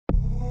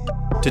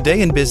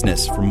Today in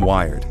Business from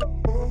Wired.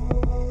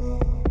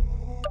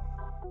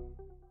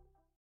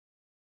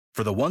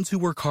 For the ones who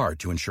work hard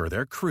to ensure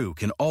their crew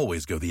can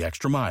always go the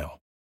extra mile,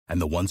 and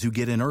the ones who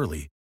get in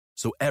early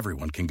so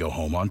everyone can go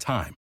home on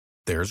time,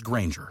 there's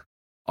Grainger,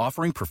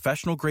 offering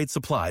professional-grade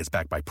supplies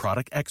backed by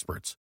product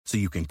experts so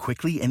you can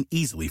quickly and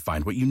easily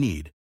find what you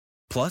need.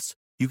 Plus,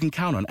 you can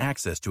count on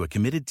access to a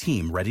committed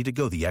team ready to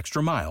go the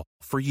extra mile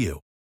for you.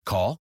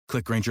 Call,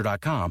 click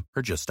Grainger.com,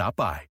 or just stop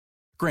by.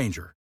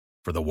 Grainger,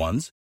 for the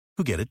ones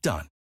who get it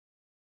done.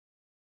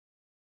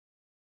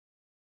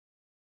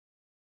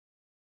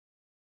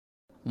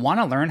 Want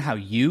to learn how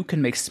you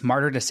can make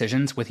smarter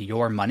decisions with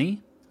your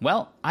money?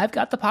 Well, I've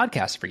got the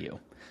podcast for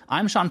you.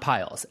 I'm Sean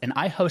Piles, and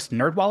I host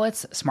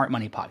NerdWallet's Smart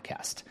Money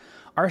Podcast.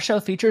 Our show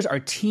features our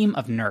team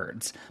of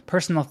nerds,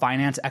 personal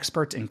finance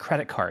experts in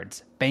credit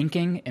cards,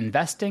 banking,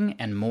 investing,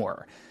 and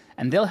more.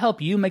 And they'll help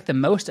you make the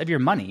most of your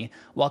money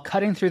while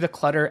cutting through the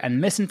clutter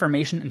and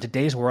misinformation in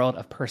today's world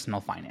of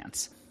personal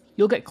finance.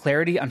 You'll get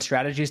clarity on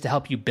strategies to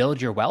help you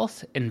build your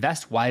wealth,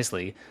 invest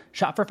wisely,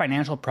 shop for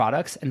financial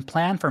products, and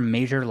plan for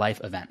major life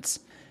events.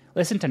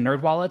 Listen to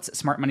NerdWallet's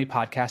Smart Money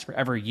Podcast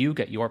wherever you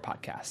get your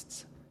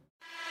podcasts.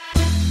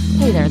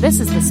 Hey there,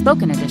 this is the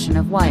spoken edition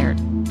of Wired.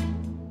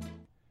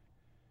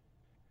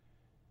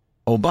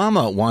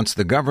 Obama wants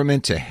the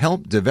government to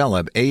help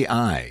develop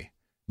AI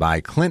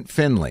by Clint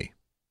Finley.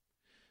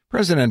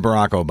 President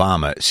Barack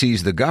Obama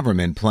sees the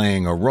government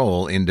playing a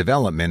role in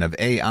development of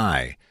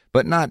AI,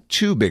 but not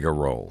too big a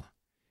role.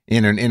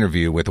 In an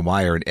interview with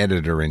Wired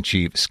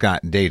editor-in-chief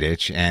Scott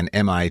Dadich and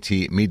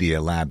MIT Media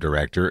Lab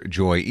director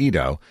Joi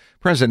Ito,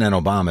 President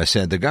Obama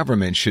said the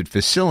government should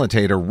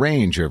facilitate a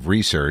range of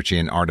research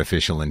in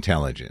artificial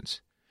intelligence.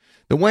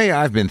 The way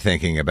I've been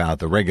thinking about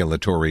the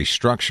regulatory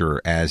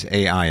structure as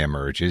AI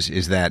emerges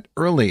is that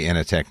early in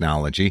a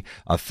technology,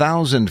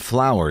 1,000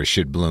 flowers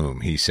should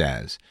bloom, he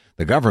says.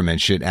 The government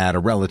should add a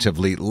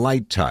relatively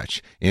light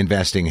touch,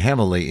 investing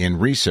heavily in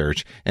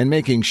research and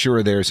making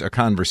sure there's a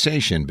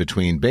conversation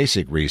between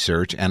basic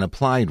research and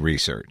applied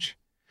research.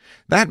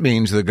 That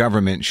means the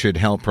government should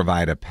help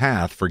provide a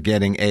path for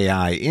getting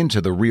AI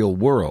into the real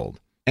world.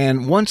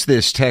 And once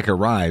this tech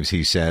arrives,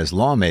 he says,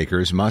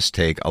 lawmakers must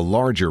take a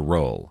larger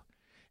role.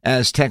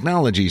 As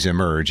technologies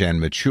emerge and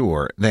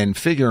mature, then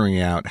figuring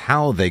out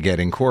how they get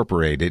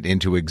incorporated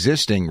into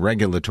existing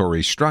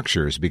regulatory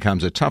structures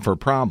becomes a tougher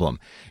problem,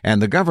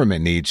 and the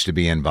government needs to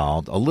be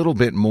involved a little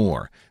bit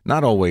more,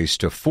 not always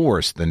to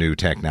force the new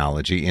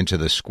technology into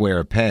the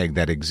square peg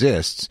that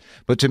exists,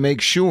 but to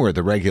make sure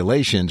the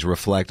regulations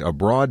reflect a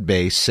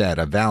broad-based set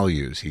of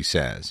values, he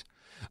says.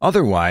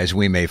 Otherwise,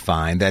 we may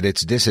find that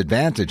it's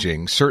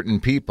disadvantaging certain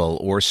people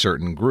or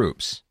certain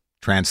groups.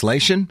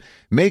 Translation: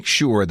 make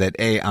sure that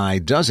AI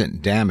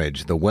doesn't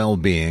damage the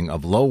well-being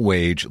of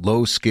low-wage,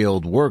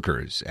 low-skilled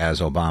workers, as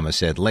Obama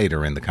said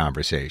later in the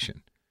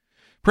conversation.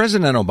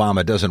 President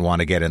Obama doesn't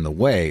want to get in the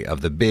way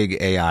of the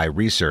big AI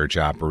research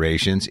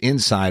operations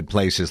inside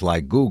places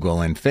like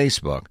Google and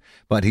Facebook,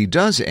 but he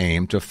does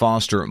aim to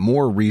foster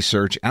more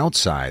research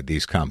outside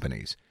these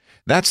companies.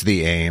 That's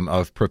the aim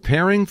of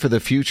Preparing for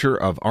the Future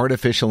of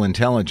Artificial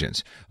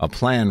Intelligence, a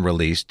plan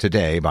released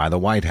today by the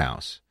White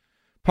House.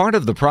 Part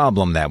of the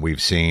problem that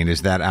we've seen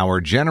is that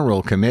our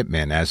general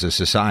commitment as a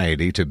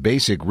society to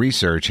basic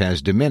research has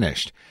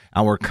diminished.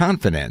 Our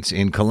confidence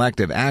in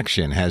collective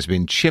action has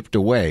been chipped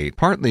away,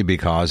 partly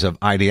because of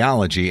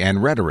ideology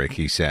and rhetoric,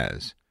 he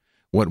says.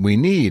 What we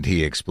need,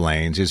 he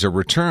explains, is a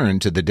return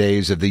to the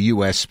days of the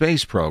U.S.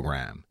 space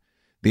program.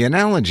 The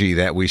analogy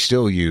that we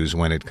still use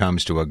when it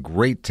comes to a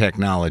great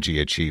technology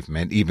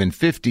achievement, even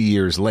 50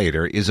 years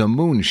later, is a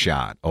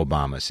moonshot,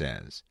 Obama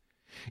says.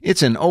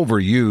 It's an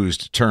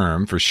overused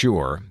term for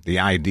sure. The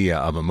idea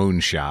of a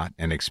moonshot,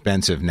 an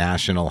expensive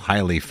national,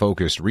 highly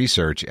focused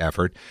research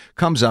effort,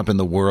 comes up in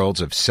the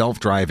worlds of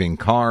self-driving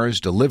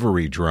cars,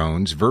 delivery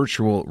drones,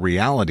 virtual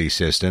reality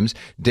systems,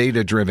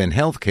 data-driven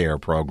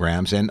healthcare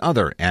programs, and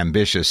other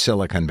ambitious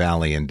Silicon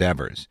Valley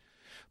endeavors.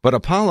 But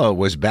Apollo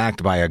was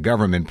backed by a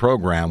government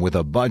program with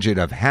a budget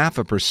of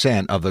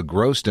 0.5% of the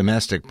gross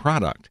domestic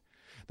product.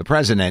 The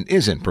president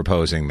isn't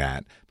proposing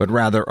that, but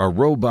rather a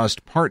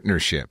robust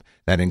partnership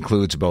that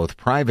includes both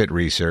private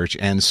research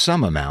and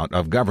some amount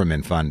of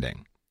government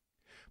funding.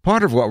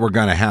 Part of what we're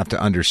going to have to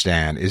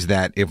understand is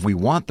that if we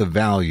want the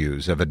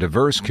values of a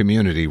diverse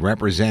community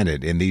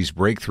represented in these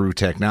breakthrough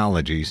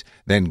technologies,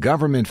 then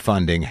government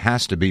funding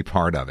has to be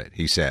part of it,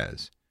 he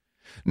says.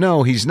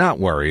 No, he's not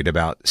worried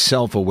about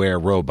self-aware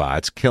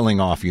robots killing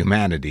off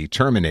humanity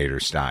Terminator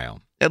style,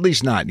 at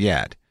least not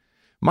yet.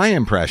 My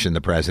impression,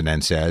 the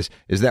president says,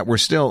 is that we're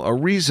still a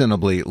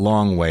reasonably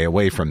long way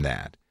away from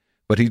that.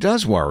 But he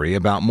does worry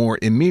about more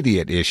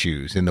immediate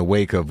issues in the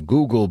wake of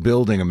Google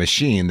building a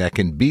machine that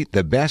can beat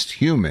the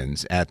best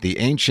humans at the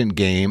ancient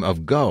game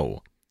of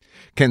Go.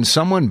 Can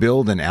someone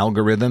build an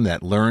algorithm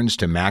that learns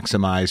to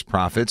maximize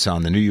profits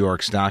on the New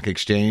York Stock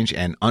Exchange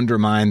and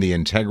undermine the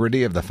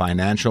integrity of the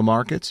financial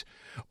markets?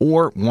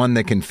 Or one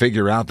that can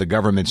figure out the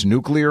government's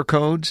nuclear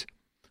codes?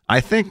 I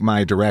think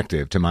my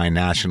directive to my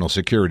national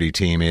security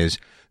team is,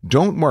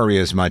 don't worry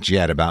as much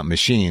yet about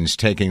machines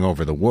taking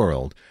over the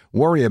world.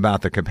 Worry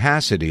about the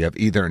capacity of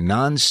either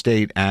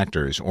non-state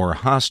actors or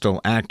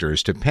hostile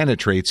actors to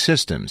penetrate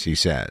systems, he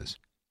says.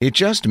 It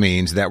just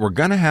means that we're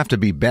going to have to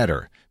be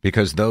better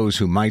because those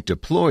who might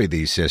deploy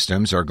these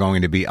systems are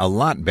going to be a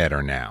lot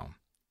better now.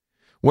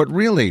 What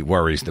really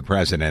worries the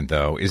president,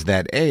 though, is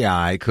that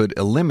AI could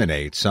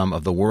eliminate some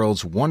of the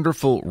world's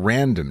wonderful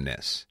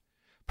randomness.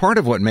 Part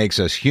of what makes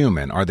us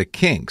human are the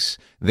kinks.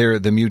 They're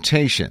the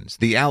mutations,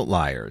 the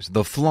outliers,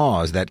 the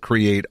flaws that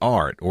create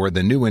art or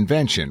the new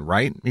invention,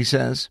 right? He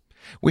says.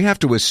 We have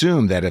to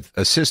assume that if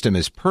a system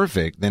is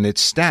perfect, then it's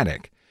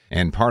static.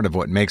 And part of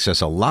what makes us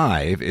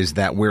alive is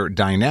that we're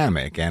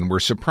dynamic and we're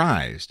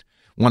surprised.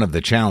 One of the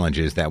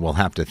challenges that we'll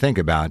have to think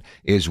about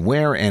is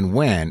where and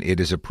when it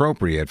is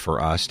appropriate for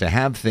us to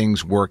have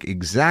things work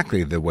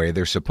exactly the way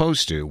they're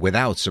supposed to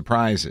without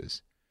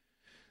surprises.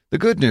 The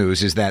good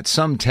news is that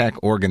some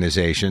tech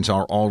organizations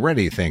are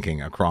already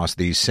thinking across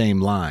these same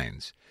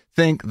lines.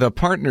 Think the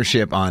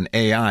Partnership on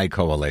AI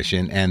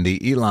Coalition and the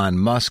Elon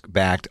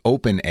Musk-backed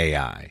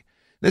OpenAI.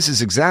 This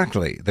is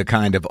exactly the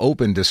kind of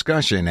open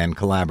discussion and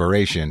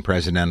collaboration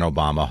President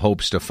Obama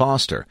hopes to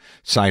foster,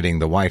 citing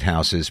the White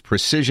House's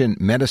precision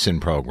medicine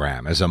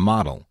program as a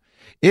model.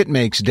 It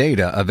makes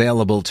data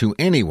available to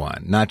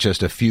anyone, not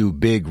just a few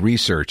big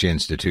research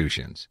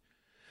institutions.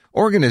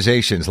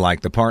 Organizations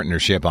like the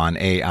Partnership on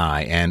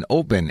AI and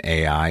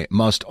OpenAI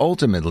must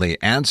ultimately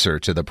answer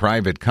to the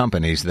private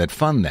companies that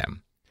fund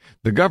them.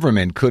 The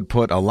government could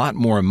put a lot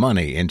more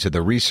money into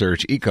the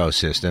research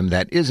ecosystem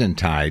that isn't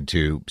tied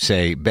to,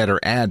 say, better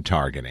ad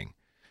targeting.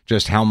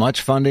 Just how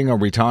much funding are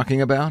we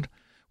talking about?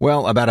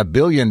 Well, about $1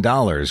 billion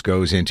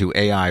goes into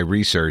AI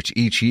research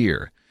each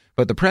year.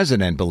 But the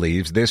president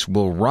believes this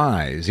will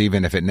rise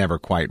even if it never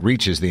quite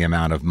reaches the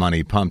amount of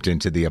money pumped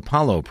into the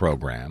Apollo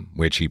program,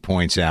 which he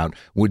points out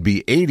would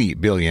be $80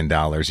 billion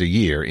a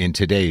year in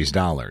today's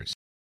dollars.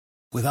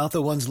 Without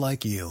the ones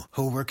like you,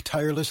 who work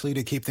tirelessly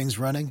to keep things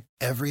running,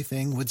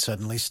 everything would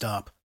suddenly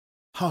stop.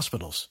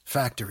 Hospitals,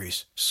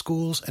 factories,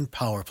 schools, and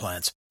power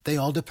plants, they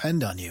all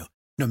depend on you.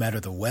 No matter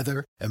the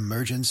weather,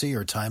 emergency,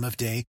 or time of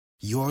day,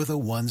 you're the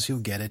ones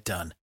who get it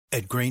done.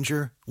 At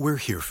Grainger, we're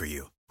here for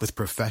you with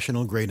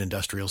professional-grade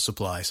industrial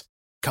supplies.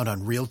 Count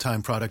on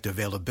real-time product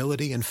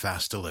availability and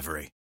fast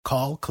delivery.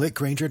 Call, click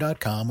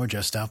Grainger.com, or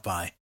just stop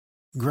by.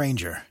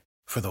 Grainger,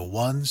 for the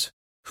ones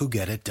who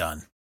get it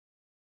done.